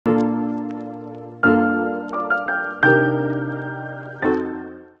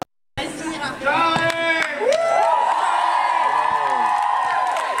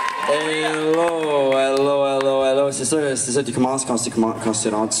c'est ça, tu commences quand tu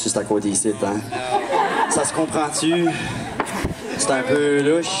rentres juste à côté ici, hein. Ça se comprend-tu? C'est un peu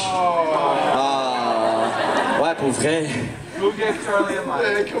louche. Ah, ouais, pour vrai.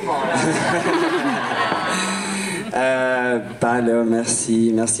 Ben là,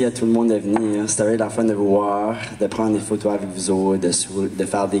 merci à tout le monde de venir. C'était vraiment la fun de vous voir, de prendre des photos avec vous autres, de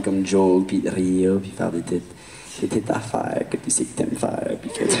faire des comme jokes, puis de rire, puis faire des petites affaires que tu sais que t'aimes faire, puis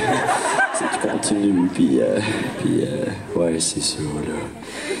que tu continues, puis ouais, c'est ça, là.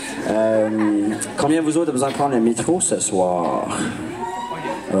 Combien de vous autres avez besoin de prendre le métro ce soir?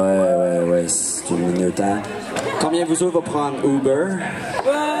 Ouais, c'est une minute, hein. Combien de vous autres va prendre Uber?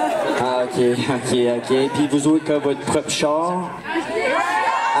 Ah, ok. Puis vous autres, que votre propre char?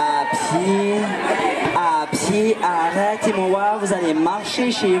 À pied, arrêtez-moi voir, vous allez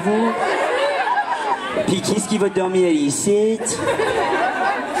marcher chez vous. Puis qui est-ce qui va dormir ici?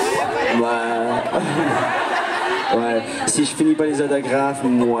 Ouais, si je finis pas les autographes,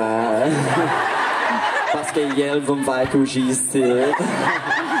 moi. Parce que Yel va me faire coucher ici.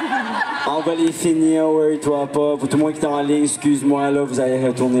 On va les finir, ouais, toi pas. Pour tout le monde qui est en ligne, excuse-moi, là, vous allez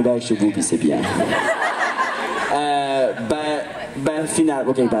retourner back chez vous, puis c'est bien. Final,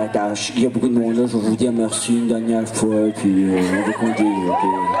 ok, il y a beaucoup de monde là, je vais vous dire merci une dernière fois, puis on va compter, ok.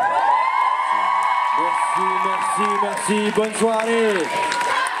 Merci, bonne soirée.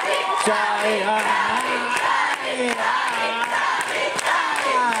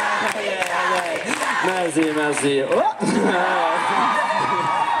 Merci. Oh.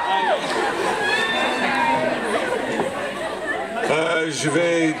 Je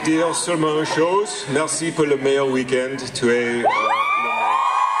vais dire seulement une chose. Merci pour le meilleur week-end. Tu es...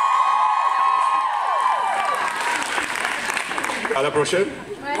 À la prochaine.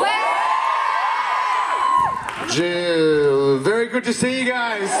 Very good to see you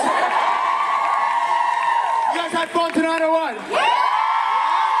guys. You guys had fun tonight or what? Yeah.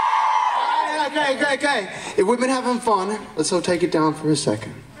 Okay. If we've been having fun, let's all take it down for a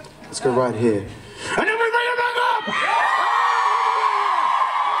second. Let's go right here. And then we bring it back up!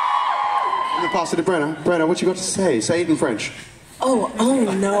 I'm gonna pass it to Brenna. Brenna, what you got to say? Say it in French. Oh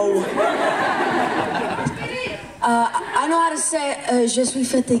no. I know how to say, je suis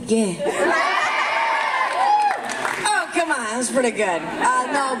fatigué. Oh, come on, that's pretty good.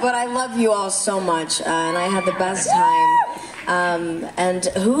 No, but I love you all so much, and I had the best time. And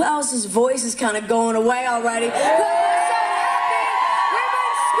who else's voice is kind of going away already? We've been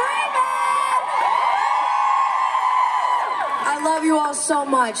screaming! I love you all so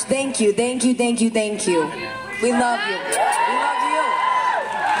much. Thank you. We love you.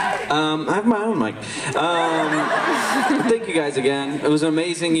 I have my own mic. Thank you guys again. It was an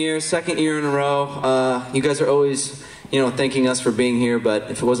amazing year, second year in a row. You guys are always, thanking us for being here, but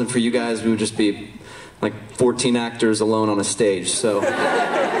if it wasn't for you guys, we would just be like 14 actors alone on a stage. So,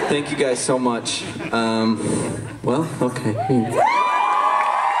 thank you guys so much. Well, okay.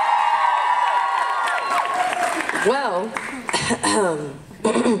 Well,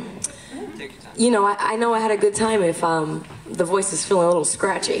 I know I had a good time if the voice is feeling a little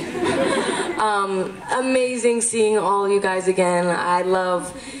scratchy. Amazing seeing all you guys again. I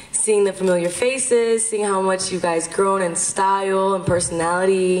love seeing the familiar faces, seeing how much you guys grown in style and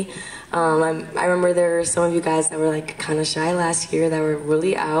personality. I remember there were some of you guys that were like kind of shy last year that were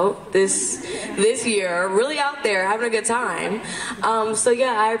really out this year, really out there having a good time. So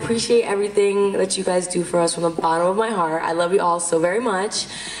yeah, I appreciate everything that you guys do for us from the bottom of my heart. I love you all so very much,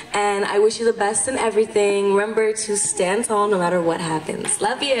 and I wish you the best in everything. Remember to stand tall no matter what happens.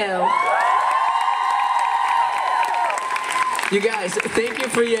 Love you. You guys, thank you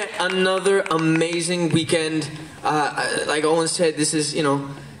for yet another amazing weekend. Like Owen said, this is,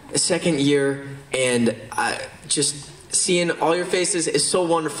 a second year, and just seeing all your faces is so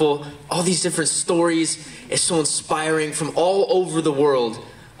wonderful. All these different stories is so inspiring from all over the world.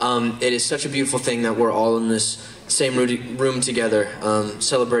 It is such a beautiful thing that we're all in this same room together,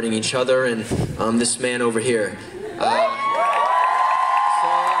 celebrating each other and this man over here.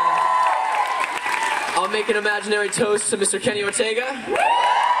 I'll make an imaginary toast to Mr. Kenny Ortega.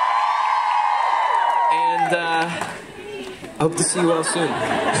 And I hope to see you all soon.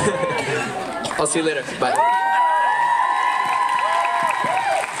 I'll see you later. Bye.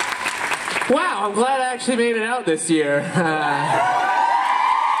 Wow, I'm glad I actually made it out this year.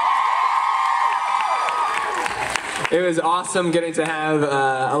 It was awesome getting to have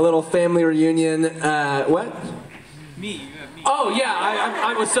a little family reunion. What? Me. Oh yeah,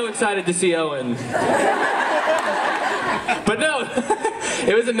 I was so excited to see Owen. But no,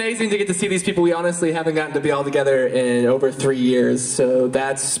 it was amazing to get to see these people. We honestly haven't gotten to be all together in over 3 years, so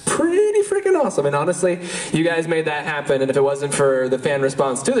that's pretty freaking awesome. And honestly, you guys made that happen, and if it wasn't for the fan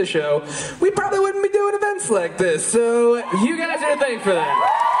response to the show, we probably wouldn't be doing events like this. So you guys are to thank for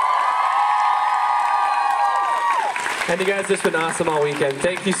that. And you guys have just been awesome all weekend.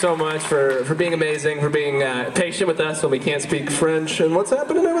 Thank you so much for being amazing, for being patient with us when we can't speak French. And what's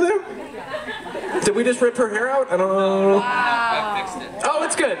happening over there? Did we just rip her hair out? I don't know. Wow. I fixed it. Oh,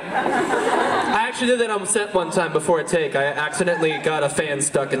 it's good. I actually did that on set one time before a take. I accidentally got a fan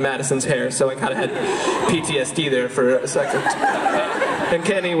stuck in Madison's hair, so I kind of had PTSD there for a second. And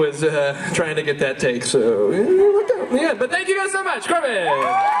Kenny was trying to get that take, so yeah. But thank you guys so much, Corbin.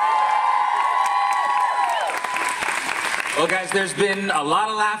 Well, guys, there's been a lot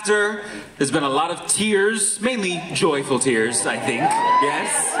of laughter. There's been a lot of tears, mainly joyful tears, I think.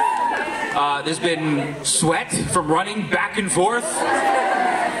 Yes. There's been sweat from running back and forth.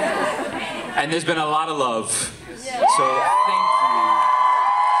 And there's been a lot of love. So thank you.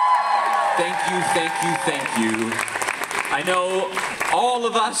 Thank you, thank you, thank you. I know all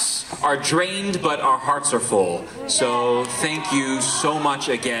of us are drained, but our hearts are full. So thank you so much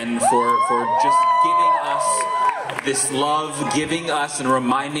again for just giving us this love, giving us and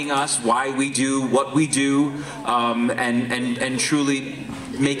reminding us why we do what we do, and truly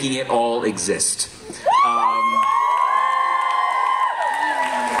making it all exist.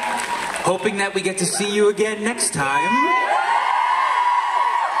 Hoping that we get to see you again next time.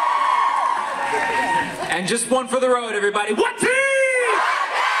 And just one for the road, everybody. What team?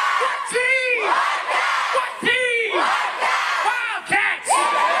 What team? What team? Wildcats!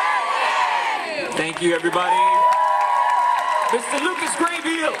 Thank you, everybody. Mr. Lucas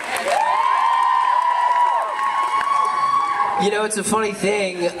Graybeal. You know, it's a funny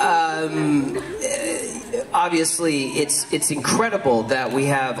thing. Obviously, it's incredible that we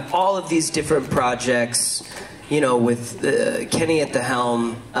have all of these different projects, you know, with Kenny at the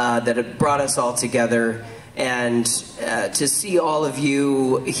helm, that have brought us all together. And to see all of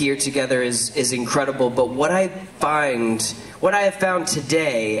you here together is incredible. But what I have found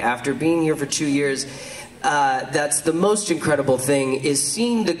today, after being here for 2 years, that's the most incredible thing, is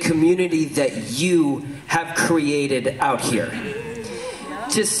seeing the community that you have created out here.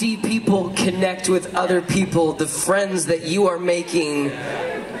 To see people connect with other people, the friends that you are making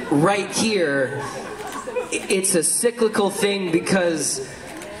right here, it's a cyclical thing, because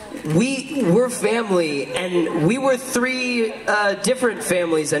we're family, and we were 3 different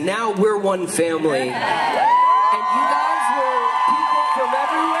families, and now we're one family. And you guys were people from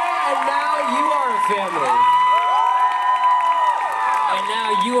everywhere, and now you are a family. And now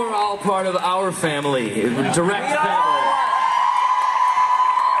you are all part of our family, direct family.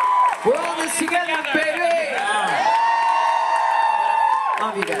 We're all this together, baby!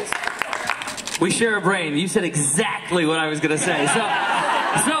 Love you guys. We share a brain. You said exactly what I was going to say. So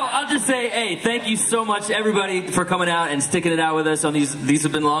I'll just say, hey, thank you so much, everybody, for coming out and sticking it out with us on these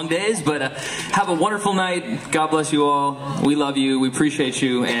have been long days, but have a wonderful night. God bless you all. We love you. We appreciate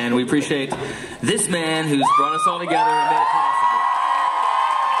you, and we appreciate this man who's brought us all together and made it possible.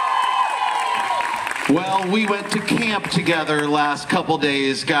 Well, we went to camp together last couple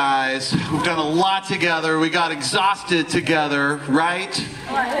days, guys. We've done a lot together. We got exhausted together, right?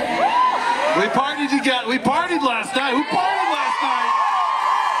 We partied together. We partied last night. Who partied last night?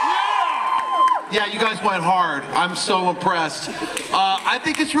 Yeah, you guys went hard. I'm so impressed. I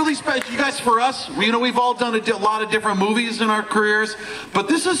think it's really special. You guys, for us, you know, we've all done a lot of different movies in our careers, but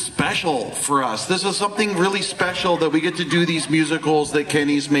this is special for us. This is something really special that we get to do these musicals that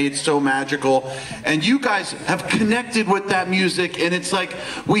Kenny's made so magical. And you guys have connected with that music, and it's like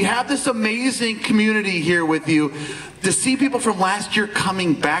we have this amazing community here with you. To see people from last year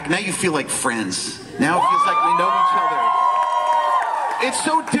coming back, now you feel like friends. Now it feels like we know each other. It's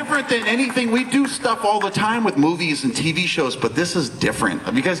so different than anything. We do stuff all the time with movies and TV shows, but this is different.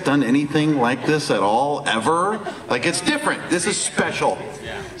 Have you guys done anything like this at all, ever? Like, it's different. This is special.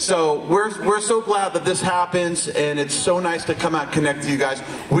 So we're so glad that this happens, and it's so nice to come out and connect to you guys.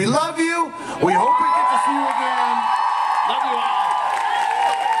 We love you. We hope we get to see you again. Love you all.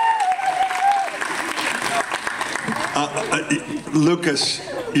 Lucas,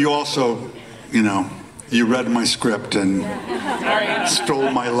 you also, you know, you read my script and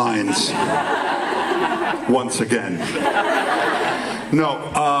stole my lines once again. No,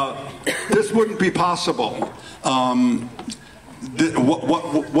 this wouldn't be possible.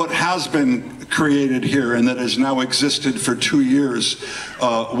 What has been created here and that has now existed for 2 years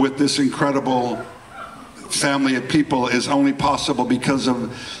with this incredible family of people is only possible because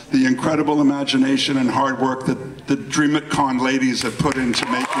of the incredible imagination and hard work that the Dream It Con ladies have put into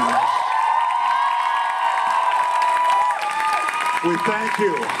making this. We thank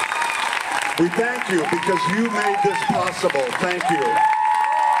you. We thank you because you made this possible. Thank you.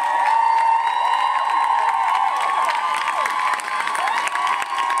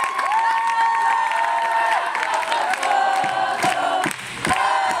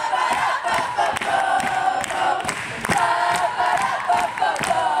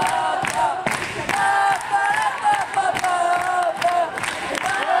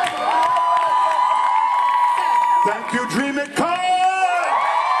 Thank you, Dream It Con!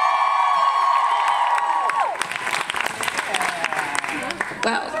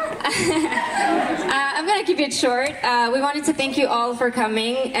 Well, I'm going to keep it short. We wanted to thank you all for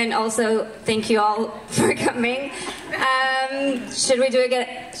coming, and also thank you all for coming. Should we do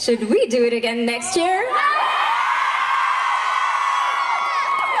it again next year?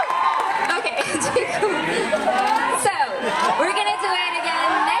 Okay, cool. So, we're going to do it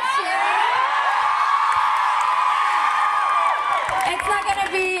again next year. It's not going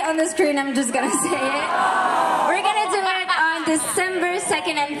to be on the screen, I'm just going to say it. We're going to do it on December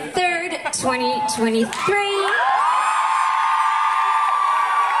 2nd and 3rd, 2023.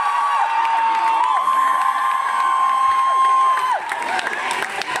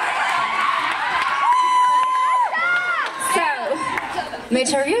 So,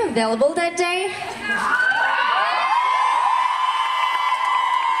 Mitch, are you available that day?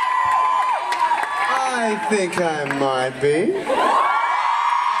 I think I might be.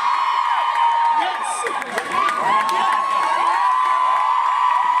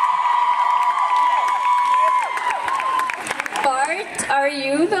 Bart, are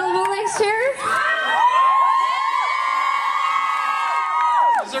you available next year?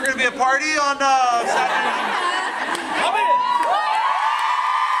 Is there going to be a party on Saturday? Come in!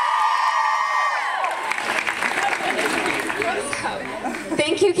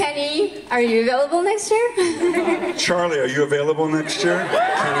 Thank you, Kenny. Are you available next year? Charlie, are you available next year?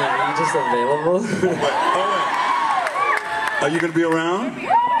 Kenny, are you just available? Are you going to be around?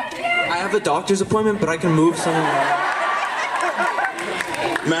 I have a doctor's appointment, but I can move someone around.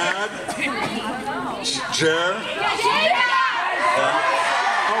 Mad? Jer?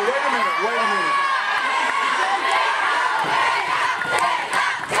 Oh, wait a minute.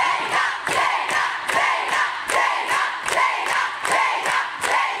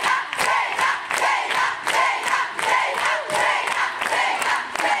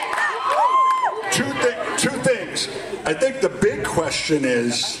 Two things. I think the big question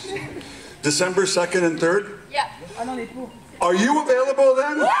is December 2nd and 3rd? Yeah. Are you available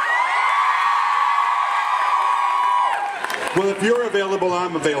then? Well, if you're available,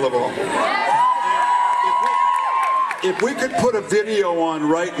 I'm available. If we could put a video on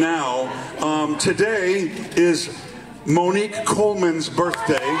right now, today is Monique Coleman's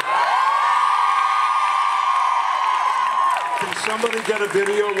birthday. Can somebody get a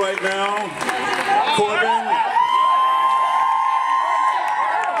video right now? Corbin?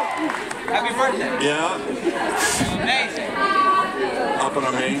 Happy birthday. Yeah? Amazing. Up on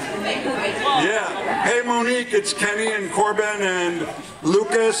me. Yeah. Hey Monique, it's Kenny and Corbin and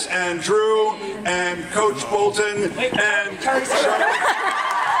Lucas and Drew and Coach Bolton and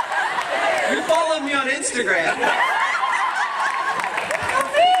You followed me on Instagram.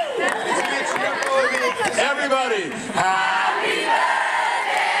 everybody. Happy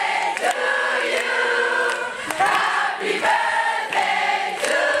birthday to you. Happy birthday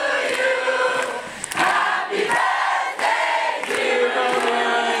to you. Happy birthday to you.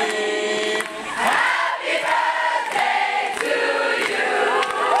 Happy birthday to you.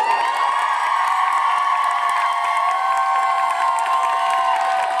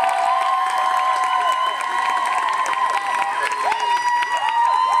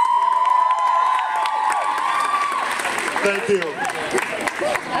 Thank you.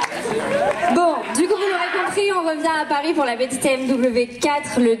 Bon, du coup, vous l'aurez compris, on revient à Paris pour la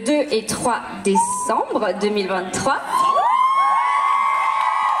BTTMW2 le 2 et 3 décembre 2023.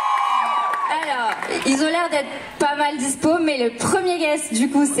 Alors, ils ont l'air d'être pas mal dispo, mais le premier guest, du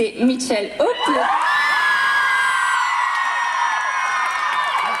coup, c'est Mitchell Hope.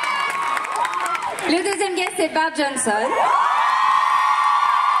 Le deuxième guest, c'est Bart Johnson.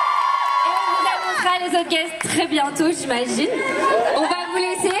 Les autres guests très bientôt, j'imagine. On va vous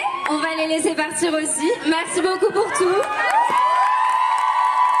laisser, on va les laisser partir aussi. Merci beaucoup pour tout.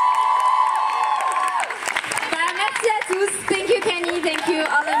 Bah, merci à tous. Thank you Kenny, thank you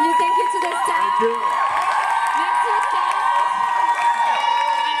all of you, thank you to the staff. Merci staff.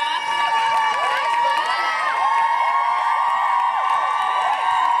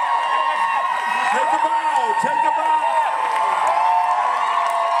 Take a bow. Take a bow.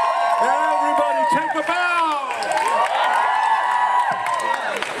 Everybody, take a bow.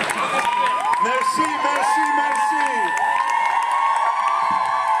 Merci.